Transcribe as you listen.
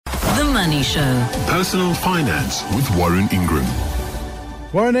Money Show. Personal Finance with Warren Ingram.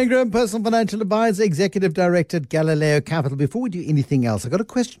 Warren Ingram, Personal Financial Advisor, Executive Director at Galileo Capital. Before we do anything else, I got a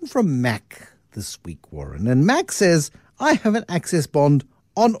question from Mac this week, Warren. And Mac says, I have an access bond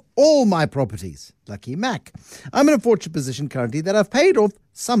on all my properties. Lucky Mac. I'm in a fortunate position currently that I've paid off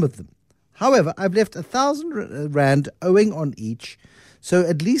some of them. However, I've left 1,000 Rand owing on each, so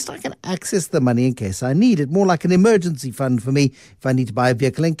at least I can access the money in case I need it. More like an emergency fund for me if I need to buy a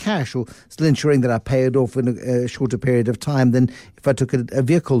vehicle in cash, or still ensuring that I pay it off in a shorter period of time than if I took a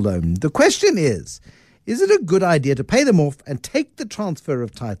vehicle loan. The question is it a good idea to pay them off and take the transfer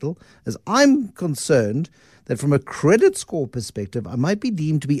of title, as I'm concerned that from a credit score perspective, I might be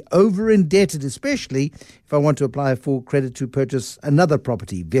deemed to be over-indebted, especially if I want to apply for credit to purchase another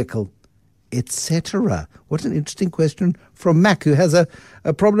property, vehicle, etc. What an interesting question from Mac, who has a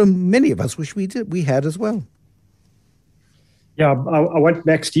problem many of us wish we had as well. Yeah, I want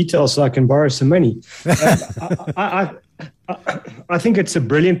Mac's details so I can borrow some money. I think it's a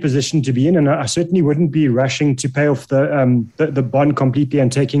brilliant position to be in, and I certainly wouldn't be rushing to pay off the bond completely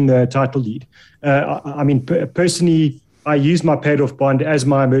and taking the title deed. Personally, I use my paid-off bond as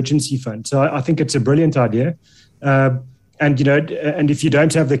my emergency fund, so I think it's a brilliant idea. And if you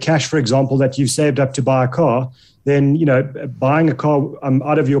don't have the cash, for example, that you've saved up to buy a car, then, buying a car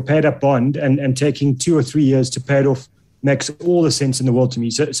out of your paid up bond and taking 2 or 3 years to pay it off makes all the sense in the world to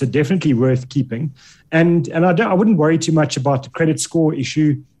me. So definitely worth keeping. And I wouldn't worry too much about the credit score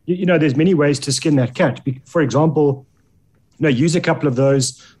issue. There's many ways to skin that cat. For example, use a couple of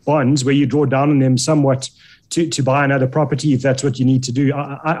those bonds where you draw down on them somewhat to buy another property if that's what you need to do.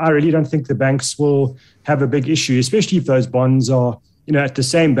 I really don't think the banks will have a big issue, especially if those bonds are, at the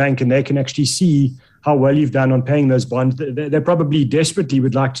same bank and they can actually see how well you've done on paying those bonds. They probably desperately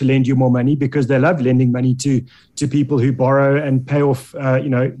would like to lend you more money because they love lending money to people who borrow and pay off,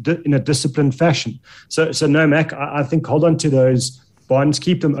 in a disciplined fashion. So no, Mac, I think hold on to those bonds,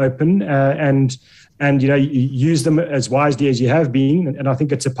 keep them open, and use them as wisely as you have been. And I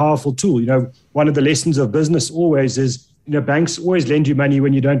think it's a powerful tool. One of the lessons of business always is, banks always lend you money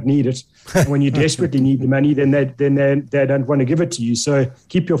when you don't need it. And when you desperately need the money, then they don't want to give it to you. So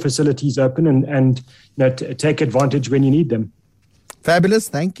keep your facilities open and take advantage when you need them. Fabulous.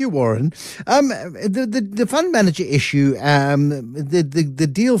 Thank you, Warren. The fund manager issue, the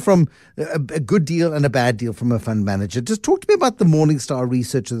deal from a good deal and a bad deal from a fund manager. Just talk to me about the Morningstar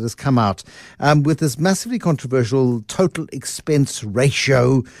research that has come out with this massively controversial total expense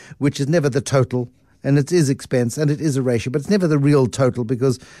ratio, which is never the total. And it is expense and it is a ratio, but it's never the real total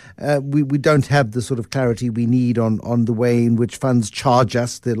because we don't have the sort of clarity we need on the way in which funds charge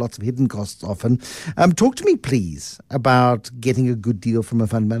us. There are lots of hidden costs often. Talk to me, please, about getting a good deal from a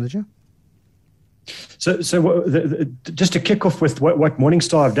fund manager. So just to kick off with what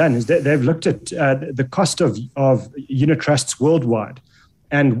Morningstar have done is they've looked at the cost of unit trusts worldwide.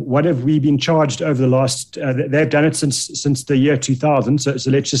 And what have we been charged over the last, they've done it since the year 2000, so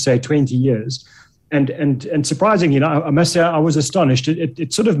let's just say 20 years. And surprisingly, I must say I was astonished.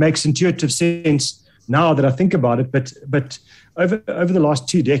 It sort of makes intuitive sense now that I think about it. But over the last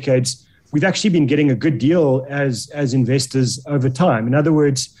 2 decades, we've actually been getting a good deal as investors over time. In other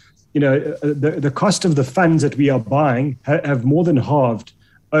words, the cost of the funds that we are buying have more than halved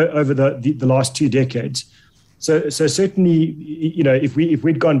over the last 2 decades. So certainly, if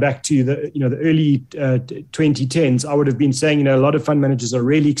we'd gone back to the early 2010s, I would have been saying, a lot of fund managers are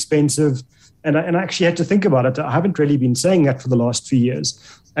really expensive. And I actually had to think about it. I haven't really been saying that for the last few years.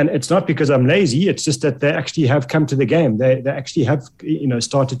 And it's not because I'm lazy. It's just that they actually have come to the game. They actually have,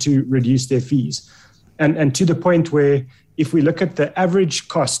 started to reduce their fees. And to the point where if we look at the average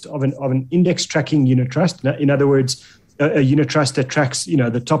cost of an index tracking unit trust, in other words, a unit trust that tracks,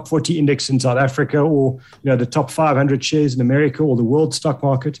 the top 40 index in South Africa or, the top 500 shares in America or the world stock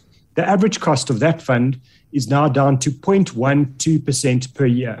market, the average cost of that fund is now down to 0.12% per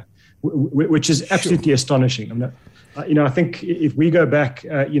year. Which is absolutely astonishing. I think if we go back,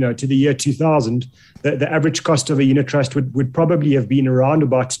 to the year 2000, the average cost of a unit trust would probably have been around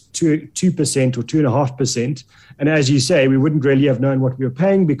about 2% or 2.5%. And as you say, we wouldn't really have known what we were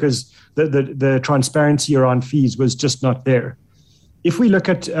paying because the transparency around fees was just not there. If we look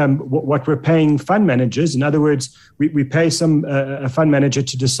at what we're paying fund managers, in other words, we pay a fund manager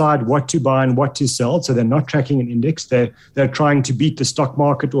to decide what to buy and what to sell. So they're not tracking an index. They're trying to beat the stock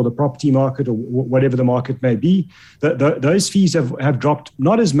market or the property market or whatever the market may be. Those fees have dropped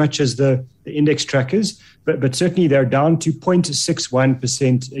not as much as the index trackers, but certainly they're down to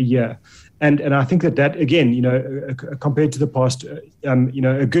 0.61% a year. And I think that again, compared to the past,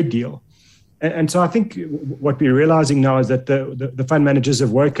 a good deal. And so I think what we're realizing now is that the fund managers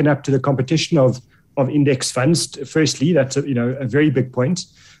have woken up to the competition of index funds. Firstly, that's a very big point.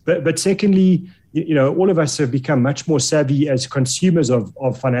 But secondly, all of us have become much more savvy as consumers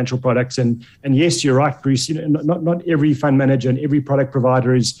of financial products. And yes, you're right, Bruce. Not every fund manager and every product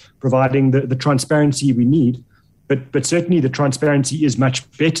provider is providing the transparency we need. But certainly the transparency is much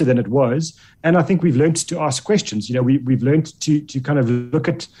better than it was. And I think we've learned to ask questions. We've learned to kind of look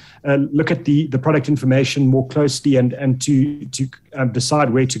at the product information more closely and to decide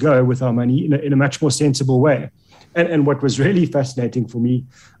where to go with our money in a much more sensible way. And what was really fascinating for me,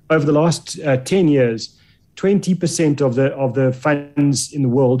 over the last 10 years, 20% of the funds in the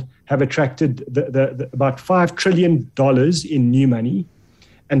world have attracted about $5 trillion in new money.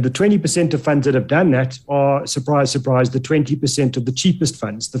 And the 20% of funds that have done that are, surprise, surprise, the 20% of the cheapest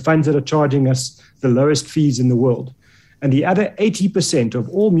funds, the funds that are charging us the lowest fees in the world. And the other 80% of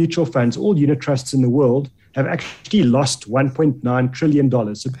all mutual funds, all unit trusts in the world, have actually lost $1.9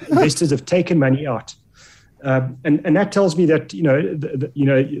 trillion. So investors have taken money out. And that tells me that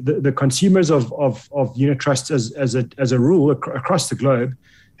the consumers of unit trusts as a rule across the globe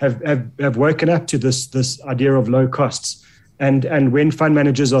have woken up to this idea of low costs. And when fund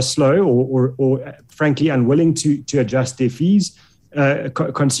managers are slow or frankly unwilling to adjust their fees,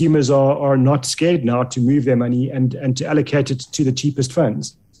 consumers are not scared now to move their money and to allocate it to the cheapest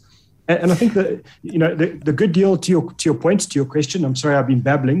funds. And I think that the good deal to your points, to your question. I'm sorry I've been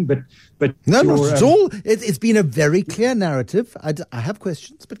babbling, but no, not at all. It's been a very clear narrative. I have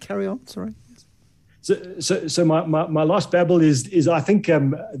questions, but carry on. Sorry. So my last babble is I think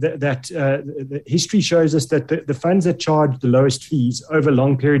that the history shows us that the funds that charge the lowest fees over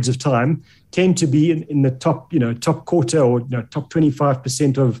long periods of time tend to be in the top quarter or top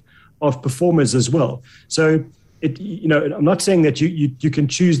 25% of performers as well. So I'm not saying that you can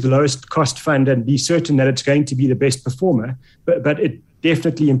choose the lowest cost fund and be certain that it's going to be the best performer, but it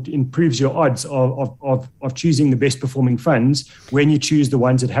definitely improves your odds of choosing the best performing funds when you choose the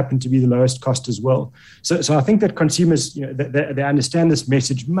ones that happen to be the lowest cost as well. So I think that consumers, they understand this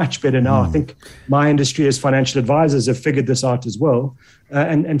message much better now. I think my industry as financial advisors have figured this out as well.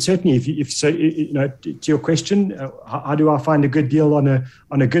 And certainly, to your question, how do I find a good deal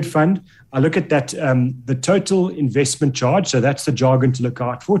on a good fund? I look at that the total investment charge. So that's the jargon to look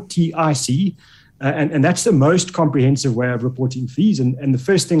out for, TIC. And that's the most comprehensive way of reporting fees. And the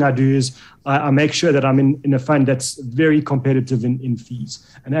first thing I do is I make sure that I'm in a fund that's very competitive in fees.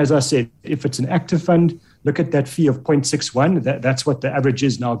 And as I said, if it's an active fund, look at that fee of 0.61. That's what the average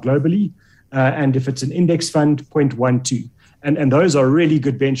is now globally. And if it's an index fund, 0.12. And those are really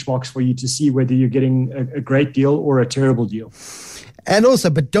good benchmarks for you to see whether you're getting a great deal or a terrible deal. And also,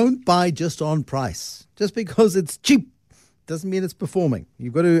 but don't buy just on price. Just because it's cheap doesn't mean it's performing.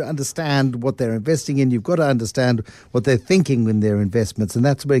 You've got to understand what they're investing in. You've got to understand what they're thinking in their investments, and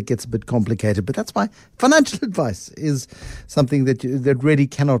that's where it gets a bit complicated. But that's why financial advice is something that really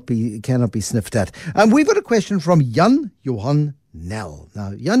cannot be sniffed at. We've got a question from Jan Johan Nell.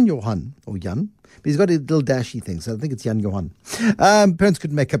 Now, Jan Johan, but he's got a little dashy thing, so I think it's Jan Johan. Parents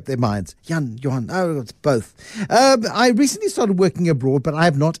couldn't make up their minds. Jan Johan, it's both. I recently started working abroad, but I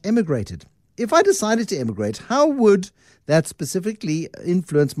have not emigrated. If I decided to emigrate, how would that specifically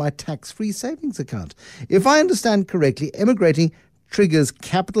influence my tax-free savings account? If I understand correctly, emigrating triggers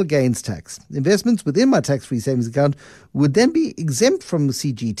capital gains tax. Investments within my tax-free savings account would then be exempt from the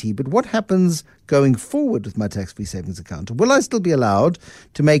CGT. But what happens going forward with my tax-free savings account? Will I still be allowed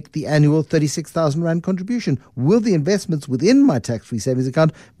to make the annual 36,000 Rand contribution? Will the investments within my tax-free savings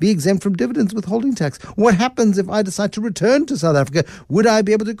account be exempt from dividends withholding tax? What happens if I decide to return to South Africa? Would I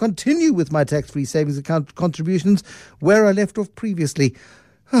be able to continue with my tax-free savings account contributions where I left off previously?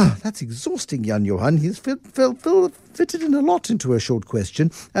 That's exhausting, Jan Johan. He's fitted in a lot into a short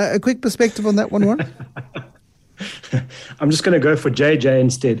question. A quick perspective on that one, Warren? I'm just going to go for JJ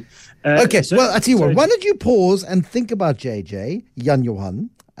instead. Okay, I tell you what. Why don't you pause and think about JJ, Jan Johan?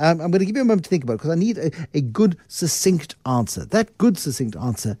 I'm going to give you a moment to think about it because I need a good, succinct answer. That good, succinct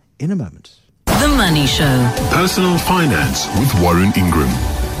answer in a moment. The Money Show. Personal Finance with Warren Ingram.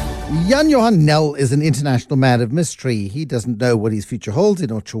 Jan Johan Nell is an international man of mystery. He doesn't know what his future holds. He's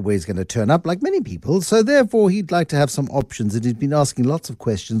not sure where he's going to turn up, like many people. So therefore, he'd like to have some options. And he's been asking lots of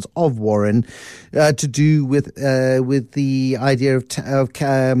questions of Warren to do with the idea of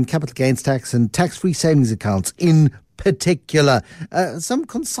capital gains tax and tax-free savings accounts in particular. Some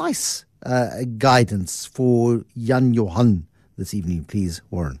concise guidance for Jan Johan this evening, please,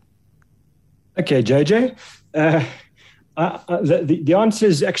 Warren. Okay, JJ. The answer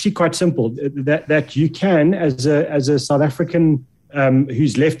is actually quite simple. That you can, as a South African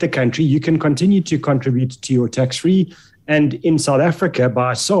who's left the country, you can continue to contribute to your tax-free. And in South Africa,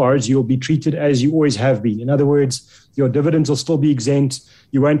 by SARS, you'll be treated as you always have been. In other words, your dividends will still be exempt.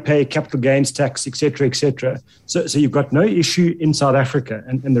 You won't pay capital gains tax, et cetera, et cetera. So you've got no issue in South Africa.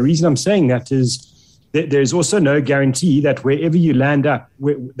 And the reason I'm saying that is that there's also no guarantee that wherever you land up,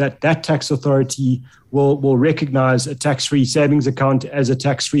 that tax authority will recognize a tax-free savings account as a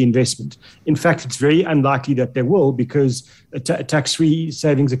tax-free investment. In fact, it's very unlikely that they will, because a tax-free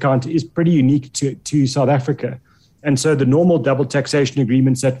savings account is pretty unique to South Africa. And so the normal double taxation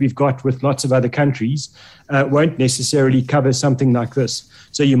agreements that we've got with lots of other countries won't necessarily cover something like this.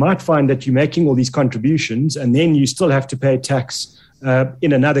 So you might find that you're making all these contributions and then you still have to pay tax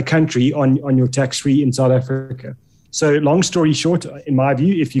in another country on your tax-free in South Africa. So long story short, in my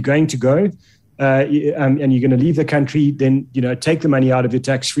view, if you're going to go and you're going to leave the country, then take the money out of your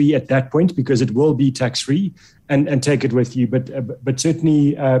tax-free at that point, because it will be tax-free, and take it with you. But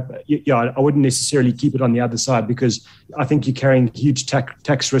certainly, I wouldn't necessarily keep it on the other side, because I think you're carrying huge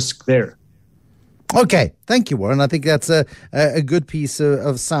tax risk there. Okay, thank you, Warren. I think that's a good piece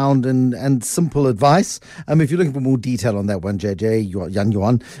of sound and simple advice. If you're looking for more detail on that one, JJ, Jan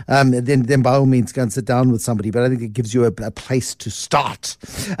Johan, then by all means go and sit down with somebody. But I think it gives you a place to start.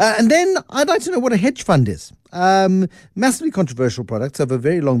 And then I'd like to know what a hedge fund is. Massively controversial products over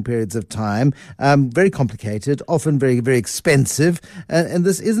very long periods of time, very complicated, often very, very expensive. And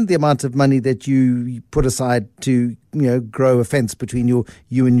this isn't the amount of money that you put aside to grow a fence between you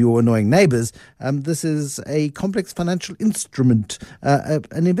and your annoying neighbors. This is a complex financial instrument,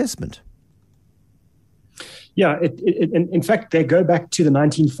 an investment. Yeah, in fact, they go back to the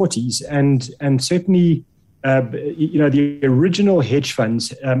 1940s, and certainly, the original hedge funds,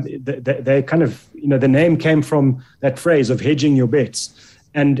 they kind of, the name came from that phrase of hedging your bets,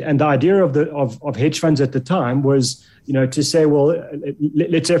 and the idea of hedge funds at the time was, to say, well,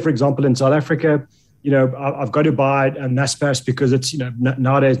 let's say, for example, in South Africa, I've got to buy Naspers because it's,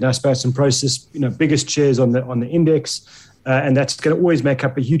 nowadays Naspers and Prosus, biggest shares on the index. And that's going to always make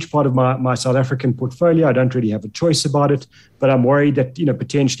up a huge part of my South African portfolio. I don't really have a choice about it, but I'm worried that,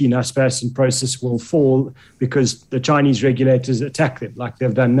 potentially Naspers and Prosus will fall because the Chinese regulators attack them like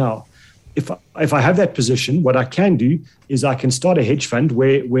they've done now. If I have that position, what I can do is I can start a hedge fund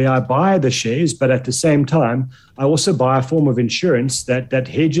where I buy the shares, but at the same time, I also buy a form of insurance that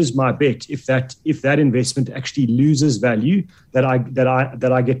hedges my bet if that investment actually loses value, that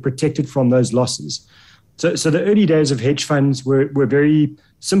I get protected from those losses. So the early days of hedge funds were very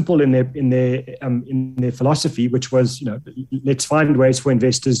simple in their philosophy, which was, let's find ways for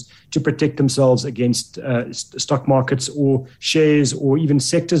investors to protect themselves against stock markets or shares or even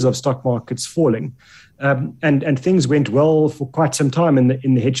sectors of stock markets falling. And things went well for quite some time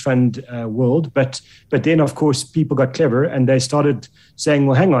in the hedge fund world, but then of course people got clever and they started saying,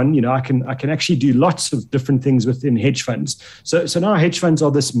 well, hang on, I can actually do lots of different things within hedge funds. So now hedge funds are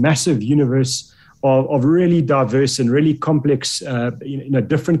this massive universe of really diverse and really complex,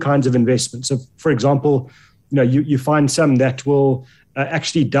 different kinds of investments. So, for example, you find some that will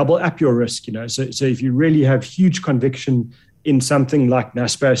actually double up your risk. So if you really have huge conviction in something like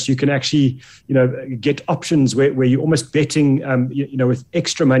Naspers, you can actually, get options where you're almost betting, with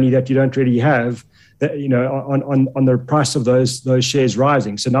extra money that you don't really have, that, on the price of those shares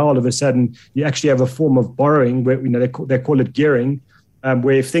rising. So now all of a sudden you actually have a form of borrowing where they call it gearing.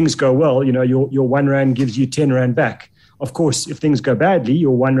 Where if things go well, your 1 rand gives you 10 rand back. Of course, if things go badly,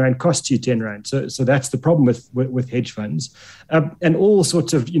 your 1 rand costs you 10 rand. So that's the problem with hedge funds, and all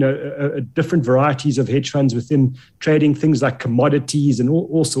sorts of different varieties of hedge funds within trading, things like commodities and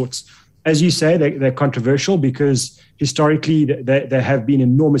all sorts. As you say, they're controversial because historically they have been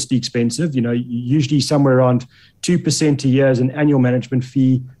enormously expensive. Usually somewhere around 2% a year as an annual management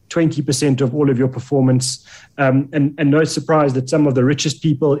fee, 20% of all of your performance. And no surprise that some of the richest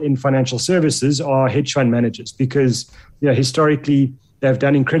people in financial services are hedge fund managers because historically they've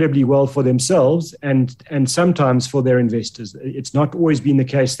done incredibly well for themselves and sometimes for their investors. It's not always been the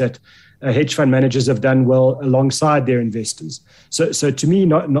case that hedge fund managers have done well alongside their investors. So to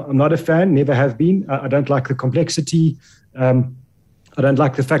me, I'm not a fan, never have been. I don't like the complexity. I don't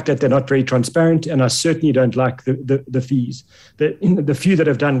like the fact that they're not very transparent, and I certainly don't like the fees. The few that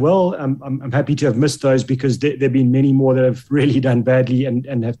have done well, I'm happy to have missed those because there have been many more that have really done badly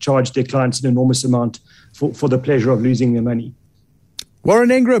and have charged their clients an enormous amount for the pleasure of losing their money.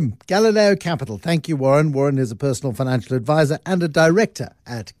 Warren Ingram, Galileo Capital. Thank you, Warren. Warren is a personal financial advisor and a director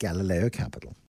at Galileo Capital.